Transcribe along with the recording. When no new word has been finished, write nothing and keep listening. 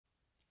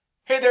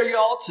there,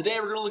 y'all. Today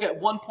we're going to look at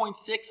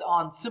 1.6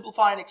 on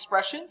simplifying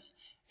expressions.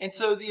 And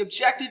so the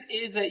objective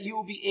is that you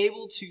will be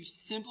able to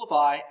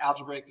simplify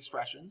algebraic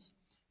expressions.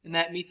 And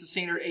that meets the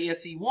standard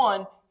ASE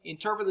 1,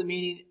 interpret the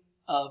meaning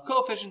of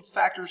coefficients,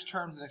 factors,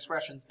 terms, and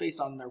expressions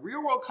based on their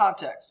real-world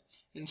context,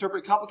 and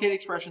interpret complicated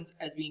expressions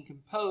as being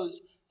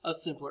composed of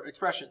simpler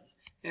expressions.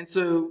 And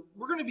so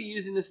we're going to be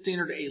using this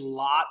standard a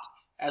lot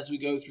as we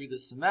go through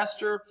this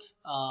semester.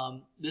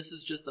 This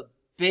is just the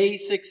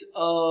basics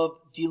of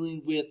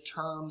dealing with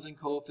terms and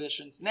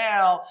coefficients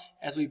now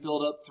as we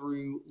build up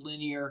through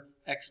linear,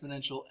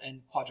 exponential,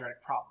 and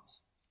quadratic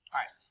problems. All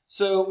right,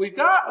 so we've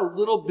got a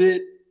little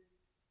bit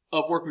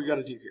of work we've got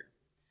to do here.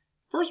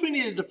 First, we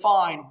need to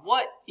define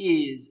what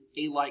is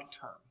a like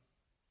term.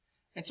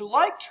 And so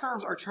like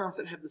terms are terms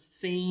that have the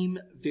same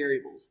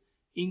variables,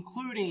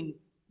 including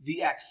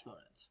the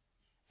exponents.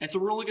 And so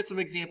we're going to look at some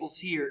examples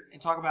here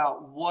and talk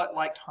about what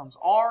like terms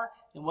are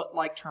and what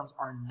like terms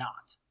are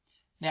not.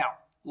 Now,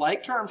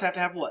 like terms have to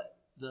have what?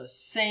 The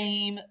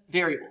same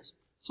variables.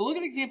 So look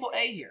at example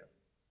A here.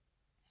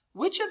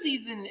 Which of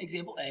these in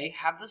example A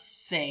have the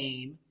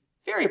same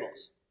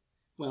variables?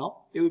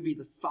 Well, it would be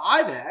the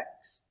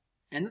 5x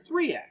and the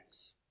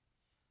 3x.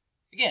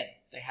 Again,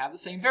 they have the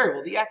same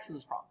variable, the x in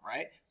this problem,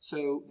 right?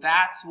 So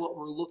that's what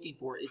we're looking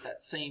for, is that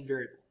same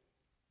variable.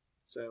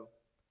 So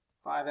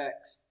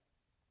 5x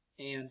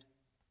and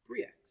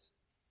 3x.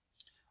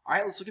 All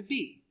right, let's look at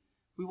B.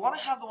 We want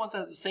to have the ones that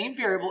have the same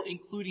variable,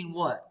 including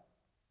what?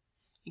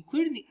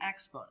 Including the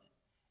exponent.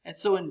 And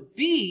so in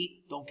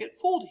B, don't get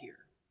fooled here.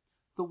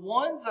 The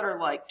ones that are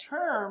like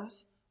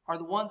terms are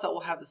the ones that will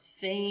have the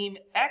same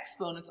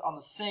exponents on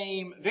the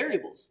same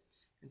variables.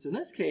 And so in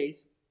this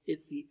case,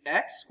 it's the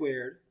x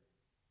squared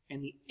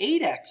and the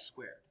 8x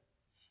squared.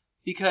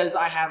 Because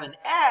I have an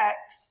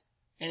x,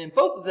 and in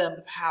both of them,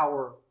 the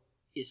power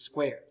is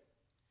squared.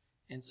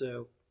 And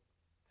so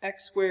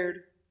x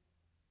squared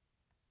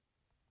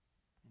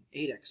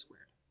and 8x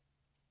squared.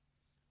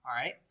 All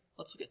right,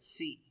 let's look at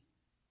C.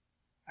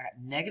 I got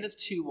negative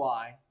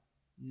 2y,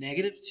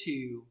 negative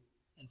 2,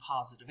 and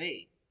positive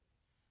 8.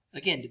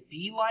 Again, to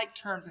be like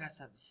terms, it has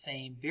to have the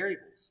same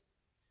variables.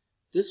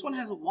 This one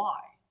has a y,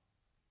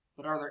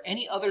 but are there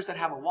any others that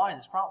have a y in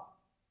this problem?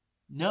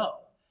 No.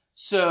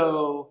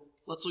 So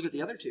let's look at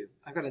the other two.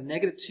 I've got a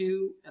negative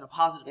 2 and a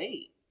positive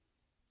 8.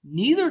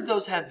 Neither of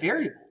those have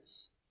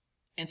variables.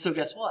 And so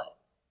guess what?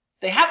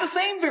 They have the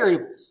same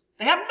variables.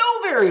 They have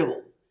no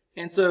variable.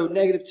 And so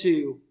negative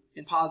 2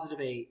 and positive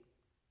 8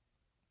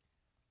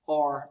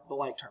 are the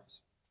like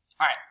terms.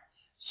 All right,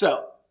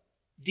 so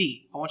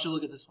D, I want you to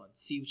look at this one,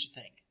 see what you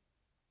think.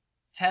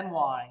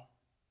 10y,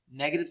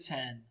 negative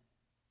 10,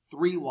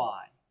 3y,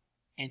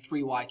 and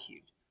 3y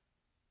cubed.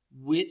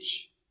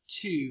 Which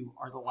two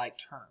are the like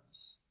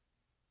terms?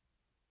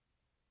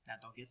 Now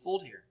don't get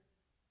fooled here.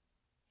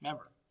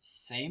 Remember,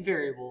 same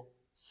variable,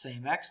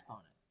 same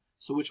exponent.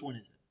 So which one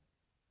is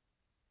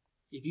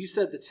it? If you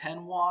said the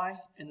 10y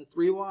and the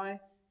 3y,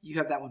 you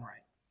have that one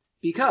right.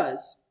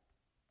 Because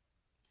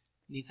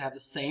it needs to have the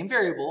same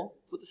variable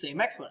with the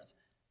same exponents.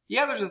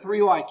 Yeah, there's a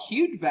 3y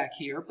cubed back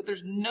here, but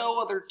there's no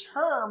other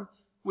term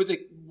with a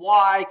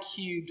y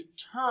cubed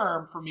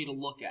term for me to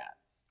look at,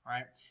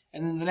 right?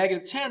 And then the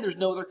negative 10, there's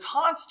no other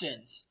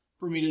constants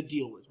for me to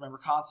deal with. Remember,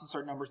 constants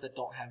are numbers that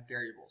don't have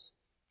variables,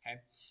 okay?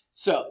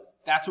 So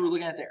that's what we're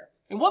looking at there.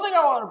 And one thing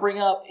I want to bring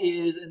up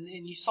is, and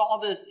you saw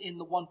this in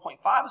the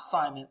 1.5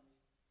 assignment,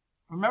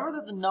 remember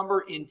that the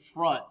number in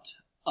front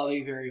of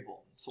a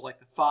variable, so like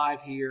the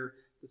 5 here,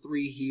 the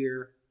 3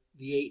 here,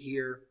 the 8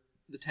 here,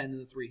 the 10 and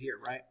the 3 here,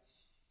 right?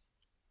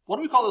 What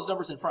do we call those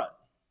numbers in front?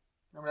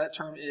 Remember, that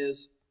term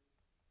is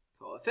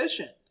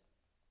coefficient.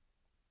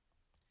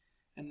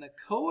 And the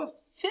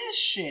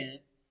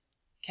coefficient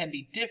can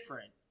be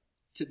different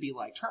to be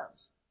like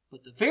terms,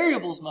 but the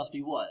variables must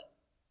be what?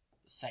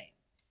 The same.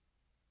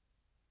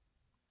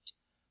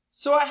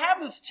 So I have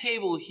this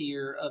table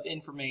here of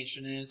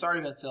information, and it's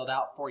already been filled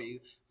out for you,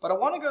 but I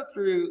want to go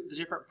through the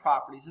different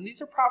properties, and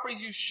these are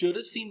properties you should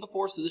have seen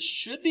before, so this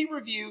should be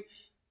review,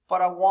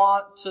 but I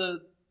want to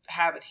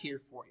have it here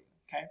for you,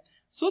 okay?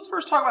 So let's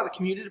first talk about the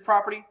commutative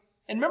property,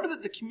 and remember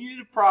that the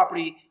commutative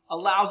property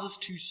allows us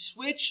to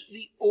switch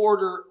the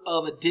order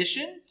of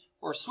addition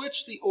or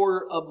switch the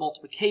order of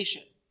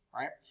multiplication,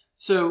 right?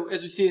 So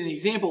as we see in the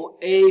example,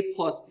 A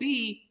plus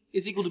B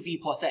is equal to B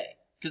plus A,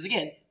 because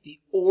again, the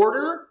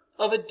order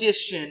of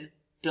addition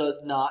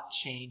does not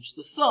change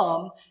the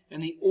sum,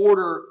 and the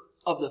order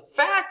of the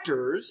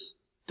factors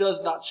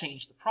does not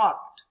change the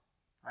product,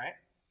 right?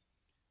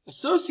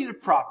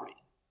 Associative property.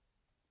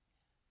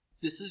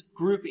 This is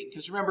grouping,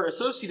 because remember,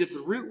 associative,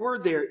 the root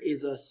word there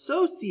is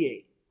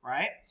associate,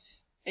 right?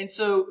 And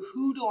so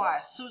who do I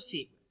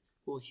associate with?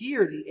 Well,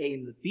 here the A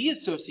and the B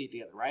associate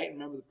together, right?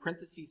 Remember, the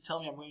parentheses tell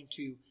me I'm going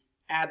to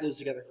add those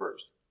together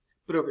first.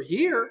 But over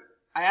here,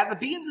 I add the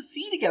B and the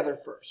C together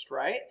first,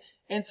 right?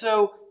 And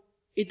so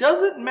it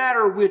doesn't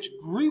matter which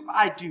group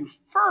I do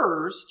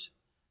first,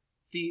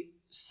 the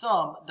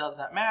sum does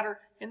not matter.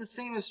 And the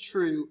same is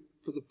true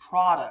for the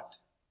product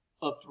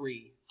of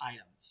three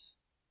items.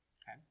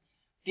 Okay?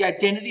 The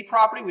identity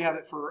property, we have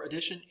it for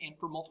addition and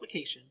for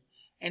multiplication.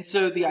 And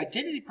so the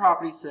identity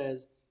property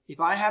says if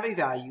I have a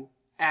value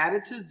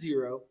added to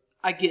 0,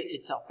 I get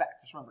itself back.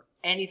 Because remember,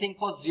 anything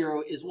plus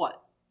 0 is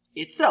what?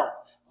 Itself.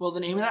 Well, the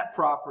name of that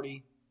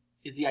property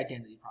is the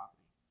identity property.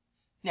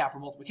 Now, for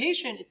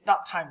multiplication, it's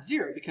not times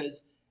 0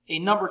 because a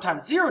number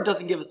times 0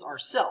 doesn't give us our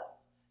self.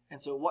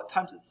 And so what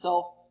times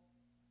itself?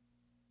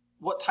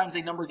 What times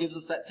a number gives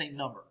us that same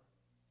number?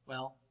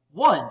 Well,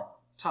 1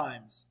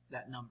 times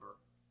that number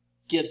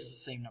gives us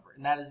the same number,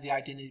 and that is the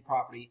identity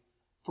property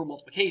for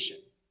multiplication.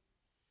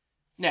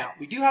 Now,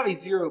 we do have a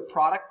 0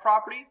 product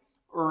property,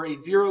 or a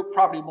 0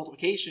 property of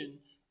multiplication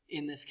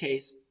in this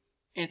case,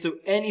 and so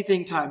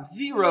anything times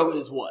 0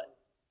 is what?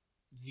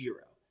 0.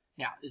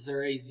 Now, is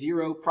there a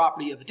 0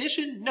 property of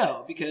addition?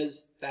 No,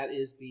 because that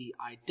is the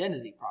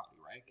identity property,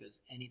 right? Because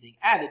anything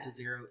added to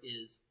 0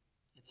 is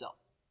itself.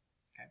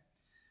 Okay.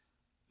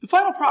 The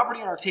final property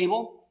in our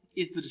table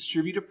is the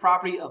distributive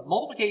property of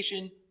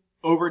multiplication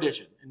over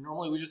addition. And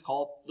normally we just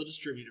call it the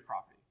distributive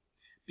property.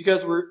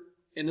 Because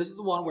and this is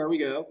the one where we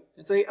go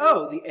and say,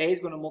 oh, the A is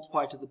going to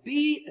multiply to the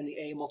B, and the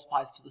A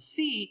multiplies to the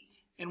C,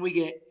 and we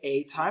get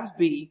A times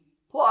B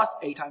plus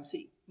A times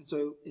C. And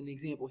so in the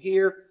example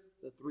here,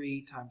 the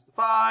 3 times the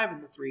 5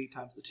 and the 3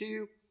 times the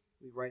 2,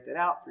 we write that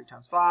out, 3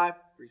 times 5,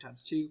 3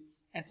 times 2,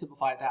 and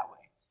simplify it that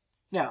way.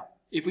 Now,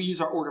 if we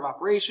use our order of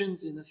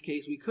operations, in this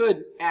case, we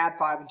could add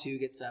 5 and 2,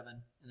 get 7,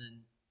 and then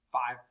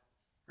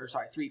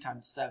 3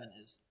 times 7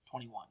 is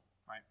 21,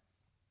 right?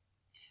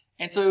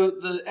 And so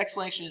the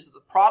explanation is that the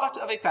product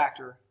of a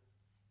factor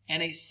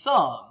and a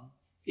sum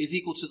is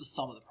equal to the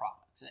sum of the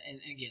products.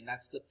 And again,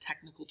 that's the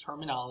technical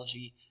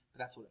terminology, but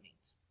that's what it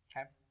means,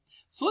 okay?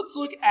 So let's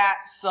look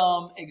at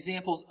some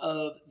examples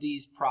of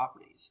these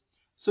properties.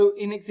 So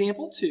in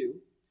example 2,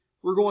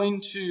 we're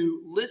going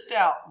to list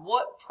out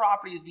what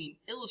property is being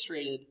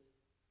illustrated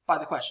by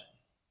the question.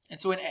 And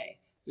so in A,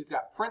 we've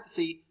got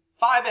parenthesis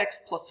 5x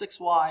plus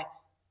 6y,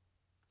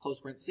 close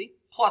parenthesis,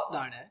 plus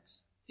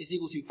 9x is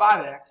equal to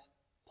 5x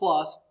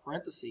plus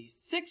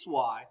parenthesis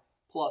 6y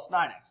plus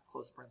 9x,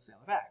 close parenthesis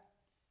on the back.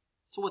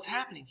 So what's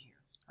happening here?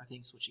 Are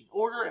things switching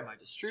order? Am I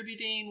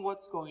distributing?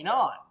 What's going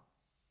on?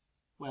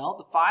 Well,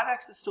 the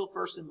 5x is still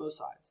first in both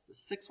sides. The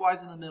 6y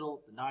is in the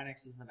middle, the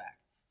 9x is in the back.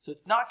 So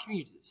it's not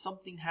commutative.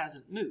 Something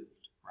hasn't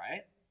moved,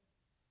 right?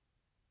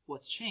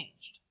 What's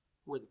changed?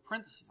 Where the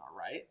parentheses are,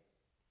 right?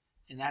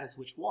 And that is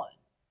which one?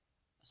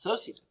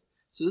 Associative.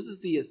 So this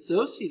is the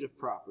associative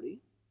property.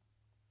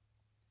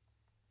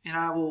 And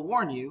I will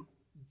warn you,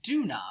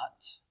 do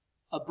not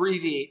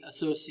abbreviate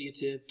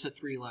associative to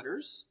 3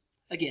 letters.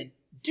 Again,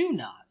 do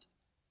not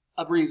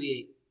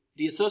abbreviate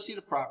the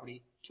associative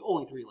property to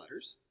only 3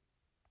 letters.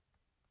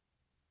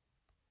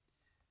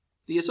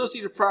 The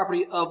associative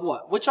property of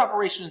what? Which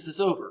operation is this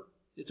over?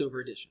 It's over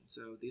addition.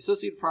 So the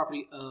associative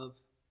property of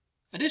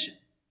addition.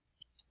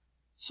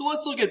 So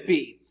let's look at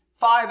B.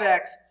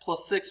 5x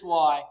plus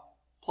 6y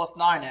plus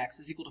 9x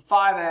is equal to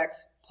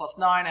 5x plus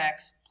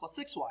 9x plus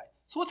 6y.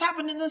 So what's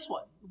happened in this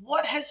one?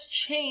 What has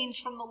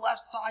changed from the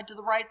left side to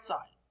the right side?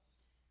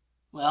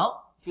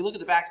 Well, if we look at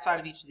the back side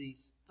of each of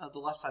these, the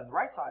left side and the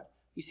right side,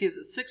 we see that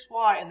the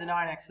 6y and the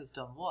 9x has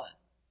done what?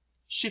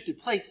 Shifted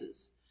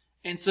places.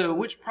 And so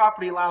which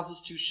property allows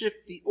us to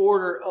shift the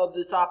order of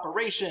this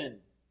operation?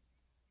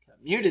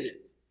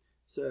 Commutative.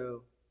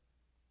 So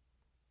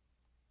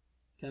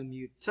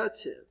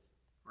commutative,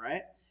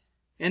 right?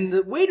 And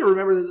the way to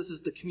remember that this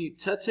is the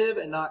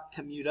commutative and not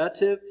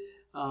commutative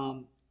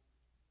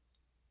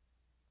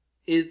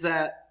is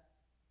that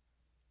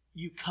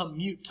you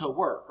commute to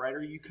work, right?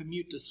 Or you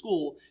commute to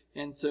school,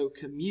 and so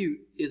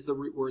commute is the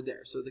root word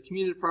there. So the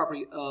commutative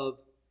property of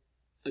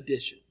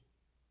addition.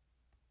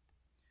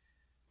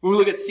 When we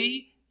look at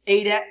C,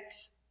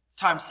 8x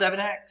times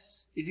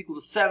 7x is equal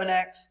to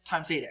 7x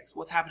times 8x.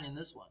 What's happening in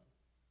this one?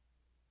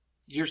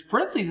 There's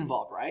parentheses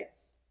involved, right?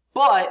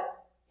 But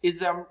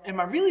am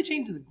I really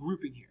changing the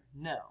grouping here?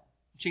 No.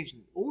 I'm changing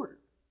the order.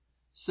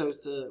 So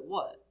it's the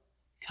what?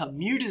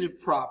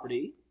 Commutative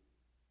property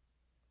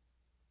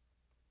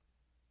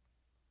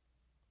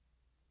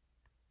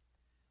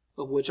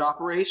of which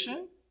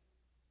operation?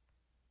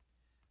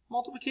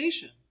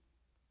 Multiplication.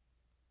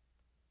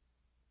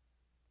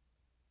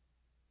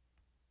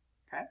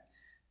 Okay.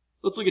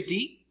 Let's look at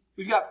D.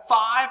 We've got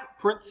 5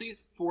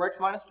 parentheses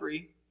 4x minus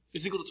 3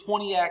 is equal to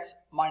 20x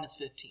minus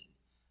 15.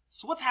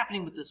 So what's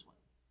happening with this one?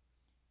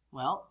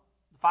 Well,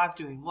 the 5's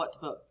doing what to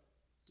both?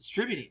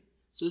 Distributing.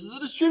 So this is a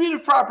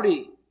distributive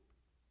property.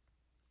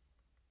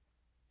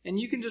 And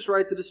you can just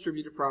write the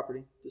distributive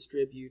property.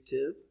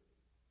 Distributive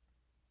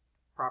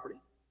property.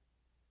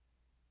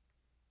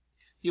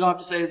 You don't have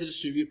to say the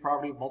distributive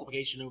property of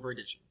multiplication over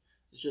addition.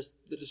 It's just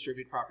the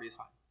distributive property is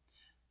fine.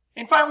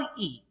 And finally,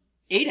 E.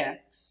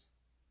 8x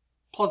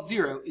plus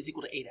 0 is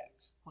equal to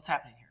 8x. What's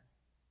happening here?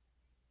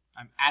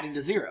 I'm adding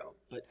to 0.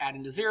 But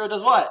adding to 0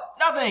 does what?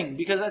 Nothing,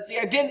 because that's the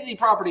identity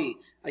property.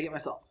 I get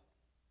myself.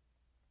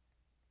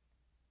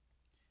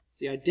 It's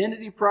the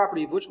identity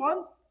property of which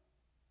one?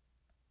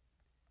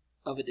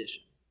 Of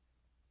addition.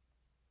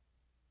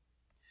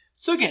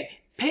 So again,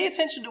 pay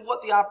attention to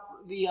what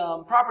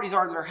properties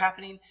are that are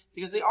happening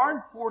because they are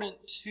important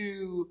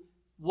to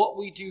what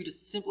we do to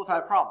simplify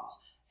problems.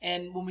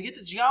 And when we get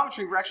to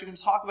geometry, we're actually going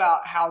to talk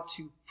about how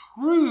to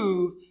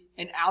prove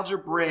an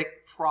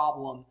algebraic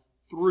problem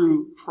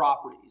through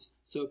properties.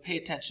 So pay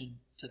attention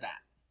to that.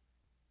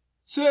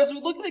 So as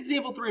we look at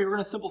example 3, we're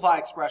going to simplify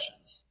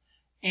expressions.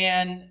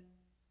 And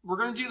we're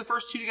going to do the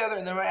first two together,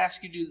 and then I'm going to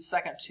ask you to do the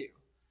second two.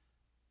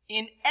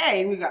 In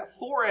A, we've got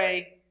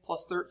 4a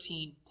plus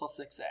 13 plus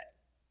 6a.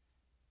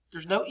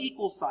 There's no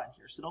equal sign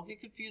here, so don't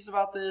get confused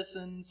about this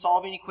and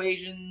solving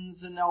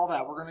equations and all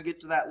that. We're going to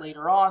get to that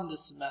later on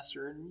this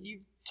semester, and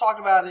you've talked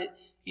about it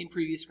in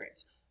previous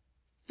grades.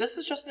 This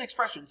is just an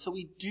expression, so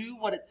we do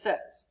what it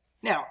says.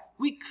 Now,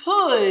 we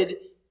could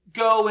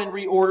go and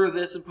reorder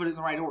this and put it in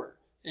the right order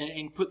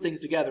and put things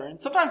together, and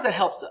sometimes that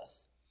helps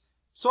us.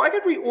 So I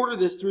could reorder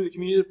this through the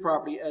commutative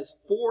property as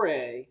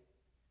 4a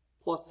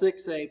plus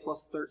 6a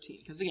plus 13,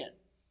 because again,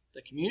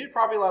 the commutative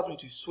property allows me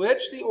to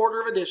switch the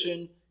order of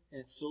addition, and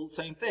it's still the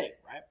same thing,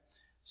 right?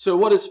 So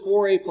what is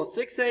 4a plus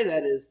 6a?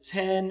 That is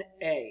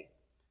 10a.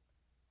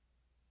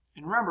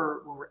 And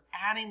remember, when we're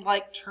adding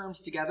like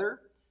terms together,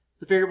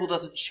 the variable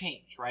doesn't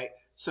change, right?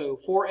 So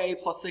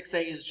 4a plus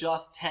 6a is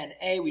just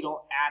 10a. We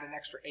don't add an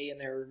extra a in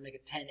there and make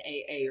it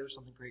 10aa or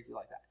something crazy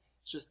like that.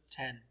 It's just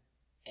 10a.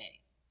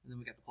 And then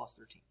we get the plus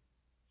 13.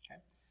 Okay.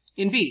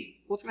 In B,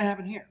 what's going to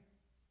happen here?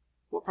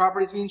 What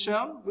property is being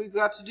shown? We've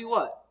got to do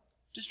what?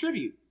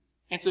 Distribute.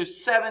 And so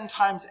 7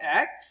 times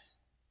x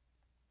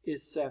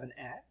is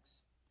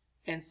 7x.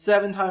 And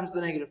 7 times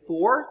the negative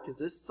 4, because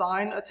this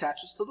sign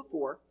attaches to the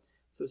 4.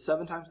 So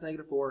 7 times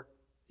negative 4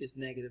 is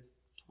negative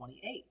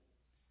 28.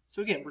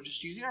 So again, we're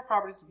just using our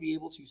properties to be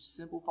able to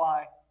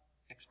simplify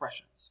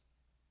expressions.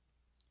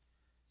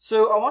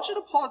 So I want you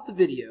to pause the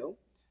video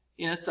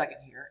in a second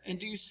here and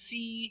do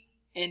C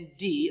and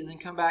D, and then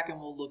come back and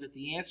we'll look at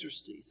the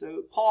answers to D.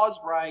 So pause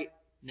right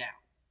now.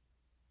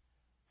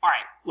 All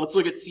right, let's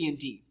look at C and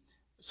D.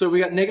 So we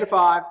got negative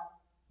 5.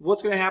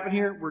 What's going to happen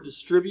here? We're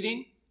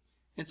distributing.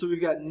 And so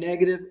we've got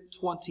negative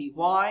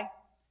 20y.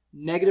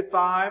 Negative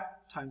 5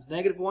 times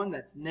negative 1,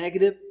 that's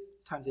negative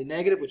times a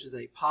negative, which is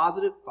a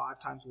positive. 5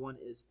 times 1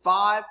 is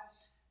 5.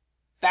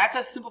 That's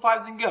as simplified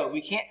as it can go.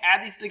 We can't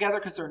add these together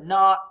because they're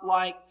not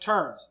like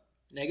terms.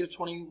 Negative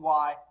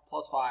 20y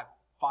plus 5,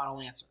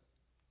 final answer.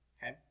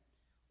 Okay.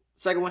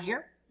 Second one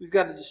here, we've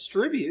got to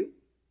distribute.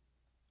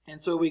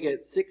 And so we get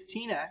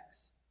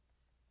 16x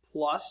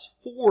plus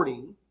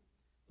 40.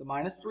 The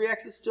minus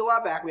 3x is still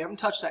out back. We haven't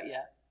touched that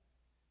yet.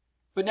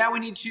 But now we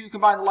need to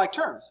combine the like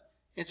terms.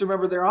 And so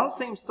remember, they're on the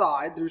same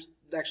side. There's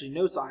actually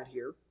no side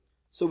here.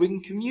 So we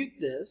can commute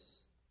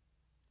this.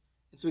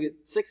 And so we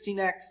get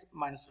 16x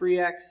minus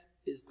 3x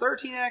is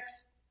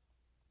 13x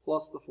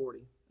plus the 40.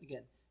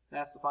 Again,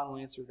 that's the final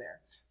answer there.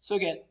 So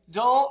again,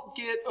 don't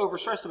get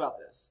overstressed about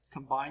this.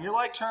 Combine your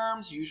like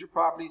terms. Use your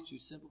properties to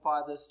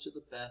simplify this to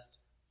the best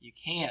you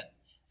can.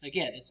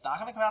 Again, it's not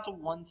going to come out to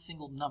one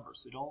single number,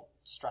 so don't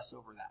stress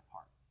over that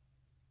part.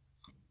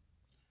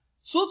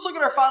 So let's look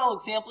at our final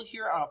example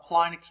here on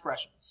applying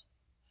expressions.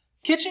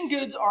 Kitchen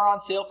goods are on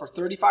sale for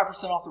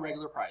 35% off the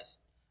regular price.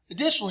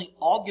 Additionally,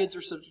 all goods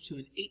are subject to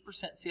an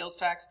 8% sales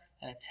tax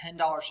and a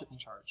 $10 shipping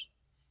charge.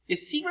 If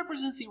C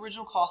represents the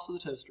original cost of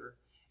the toaster,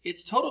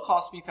 its total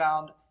cost can be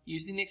found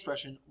using the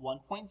expression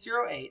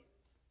 1.08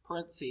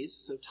 parentheses,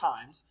 so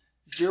times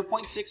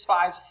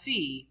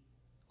 0.65C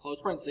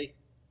close parenthesis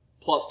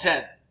plus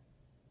 10.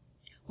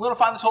 We're going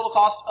to find the total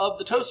cost of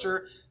the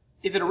toaster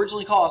if it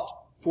originally cost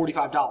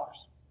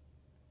 $45.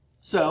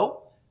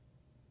 So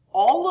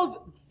all of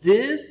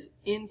this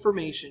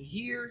information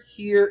here,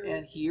 here,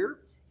 and here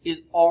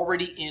is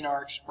already in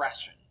our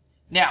expression.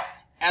 Now,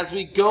 as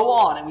we go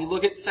on and we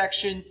look at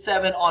section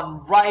 7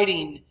 on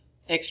writing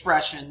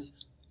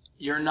expressions,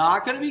 you're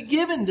not going to be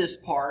given this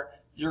part.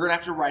 You're going to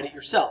have to write it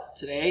yourself.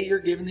 Today, you're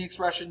given the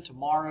expression.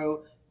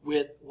 Tomorrow,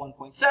 with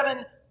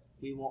 1.7,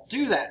 we won't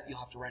do that. You'll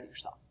have to write it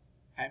yourself.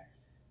 Okay?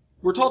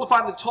 We're told to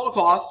find the total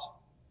cost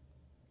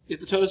if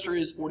the toaster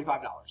is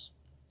 $45.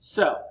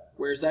 So,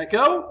 where does that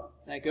go?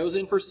 That goes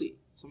in for C.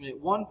 So I'm going to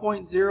get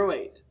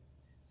 1.08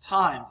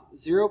 times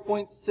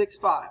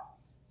 0.65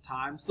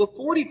 times the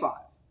 45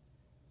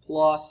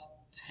 plus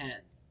 10.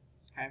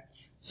 Okay?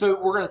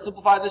 So we're going to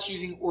simplify this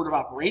using order of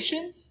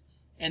operations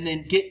and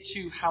then get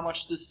to how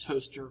much this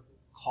toaster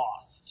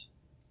cost.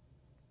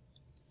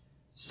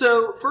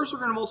 So first we're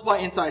going to multiply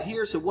inside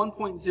here. So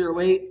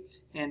 1.08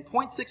 and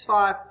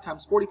 0.65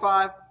 times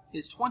 45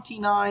 is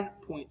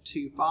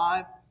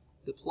 29.25.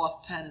 The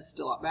plus 10 is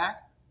still out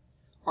back.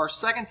 Our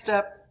second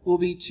step will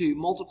be to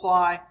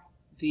multiply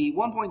the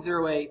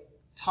 1.08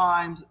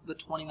 times the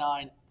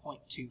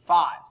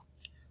 29.25.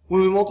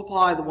 When we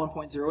multiply the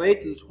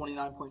 1.08 to the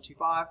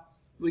 29.25,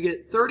 we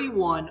get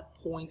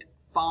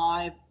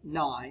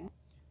 31.59.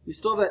 We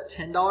still have that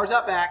 $10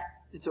 out back,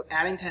 and so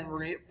adding 10, we're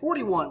going to get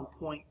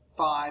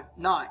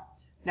 41.59.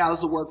 Now, this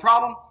is a word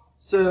problem,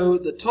 so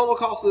the total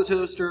cost of the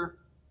toaster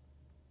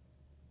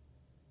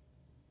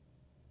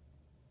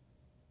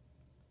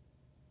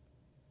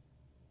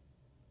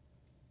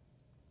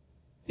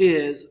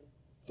is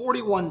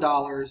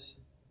 $41.59.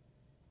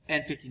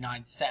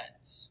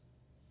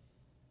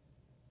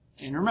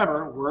 And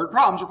remember, word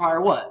problems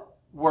require what?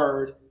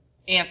 Word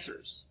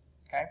answers.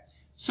 Okay?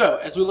 So,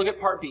 as we look at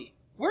part B,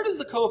 where does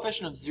the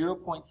coefficient of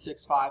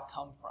 0.65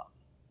 come from?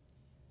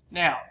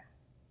 Now,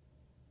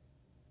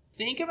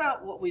 think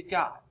about what we've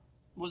got.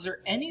 Was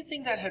there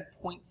anything that had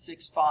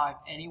 0.65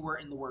 anywhere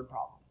in the word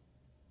problem?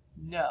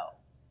 No.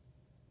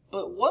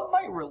 But what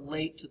might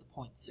relate to the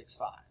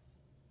 0.65?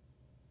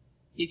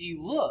 If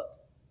you look,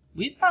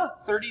 we've got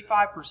a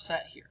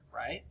 35% here,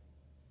 right?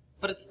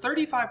 But it's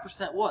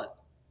 35% what?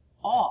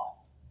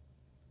 Off.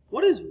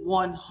 What is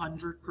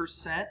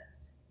 100%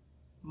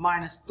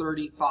 minus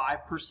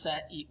 35%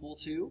 equal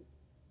to?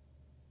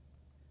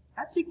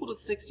 That's equal to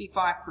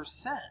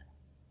 65%.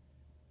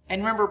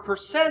 And remember,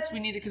 percents we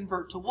need to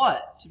convert to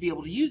what to be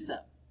able to use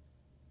them?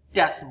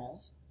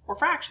 Decimals or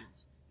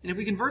fractions. And if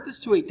we convert this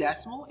to a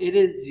decimal, it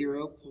is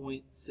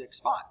 0.65.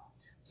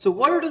 So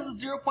where does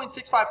the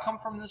 0.65 come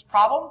from in this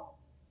problem?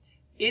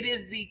 It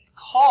is the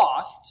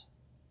cost,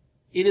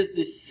 it is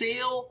the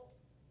sale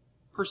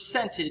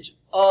percentage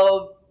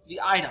of the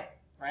item,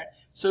 right?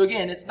 So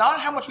again, it's not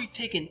how much we've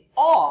taken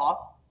off,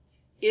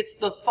 it's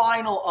the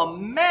final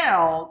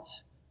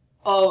amount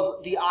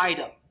of the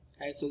item.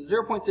 Okay, so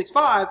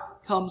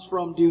 0.65 comes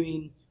from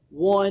doing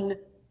 1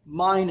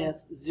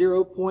 minus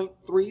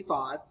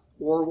 0.35,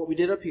 or what we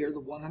did up here,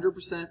 the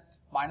 100%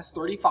 minus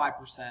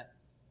 35%,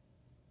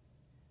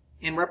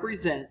 and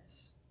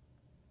represents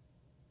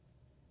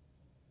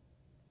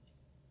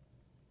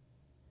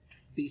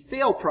the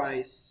sale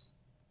price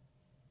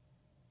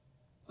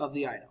of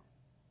the item.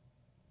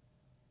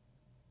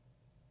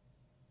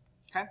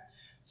 Okay,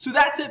 so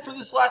that's it for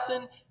this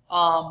lesson.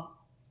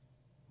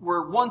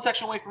 We're one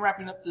section away from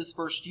wrapping up this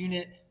first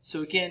unit.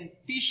 So again,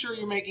 be sure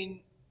you're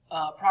making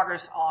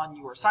progress on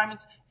your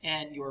assignments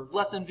and your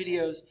lesson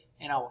videos,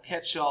 and I will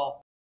catch y'all